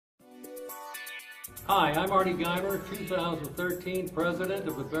Hi, I'm Artie Geimer, 2013 President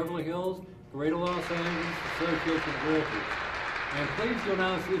of the Beverly Hills, Greater Los Angeles Association of Realtors. I am pleased to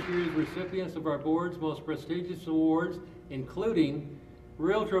announce this year's recipients of our board's most prestigious awards, including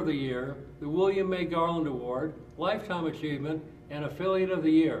Realtor of the Year, the William A. Garland Award, Lifetime Achievement, and Affiliate of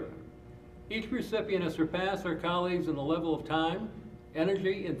the Year. Each recipient has surpassed their colleagues in the level of time,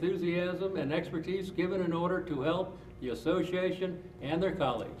 energy, enthusiasm, and expertise given in order to help the association and their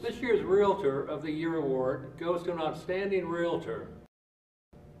colleagues. This year's Realtor of the Year award goes to an outstanding realtor,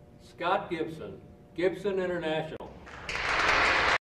 Scott Gibson, Gibson International.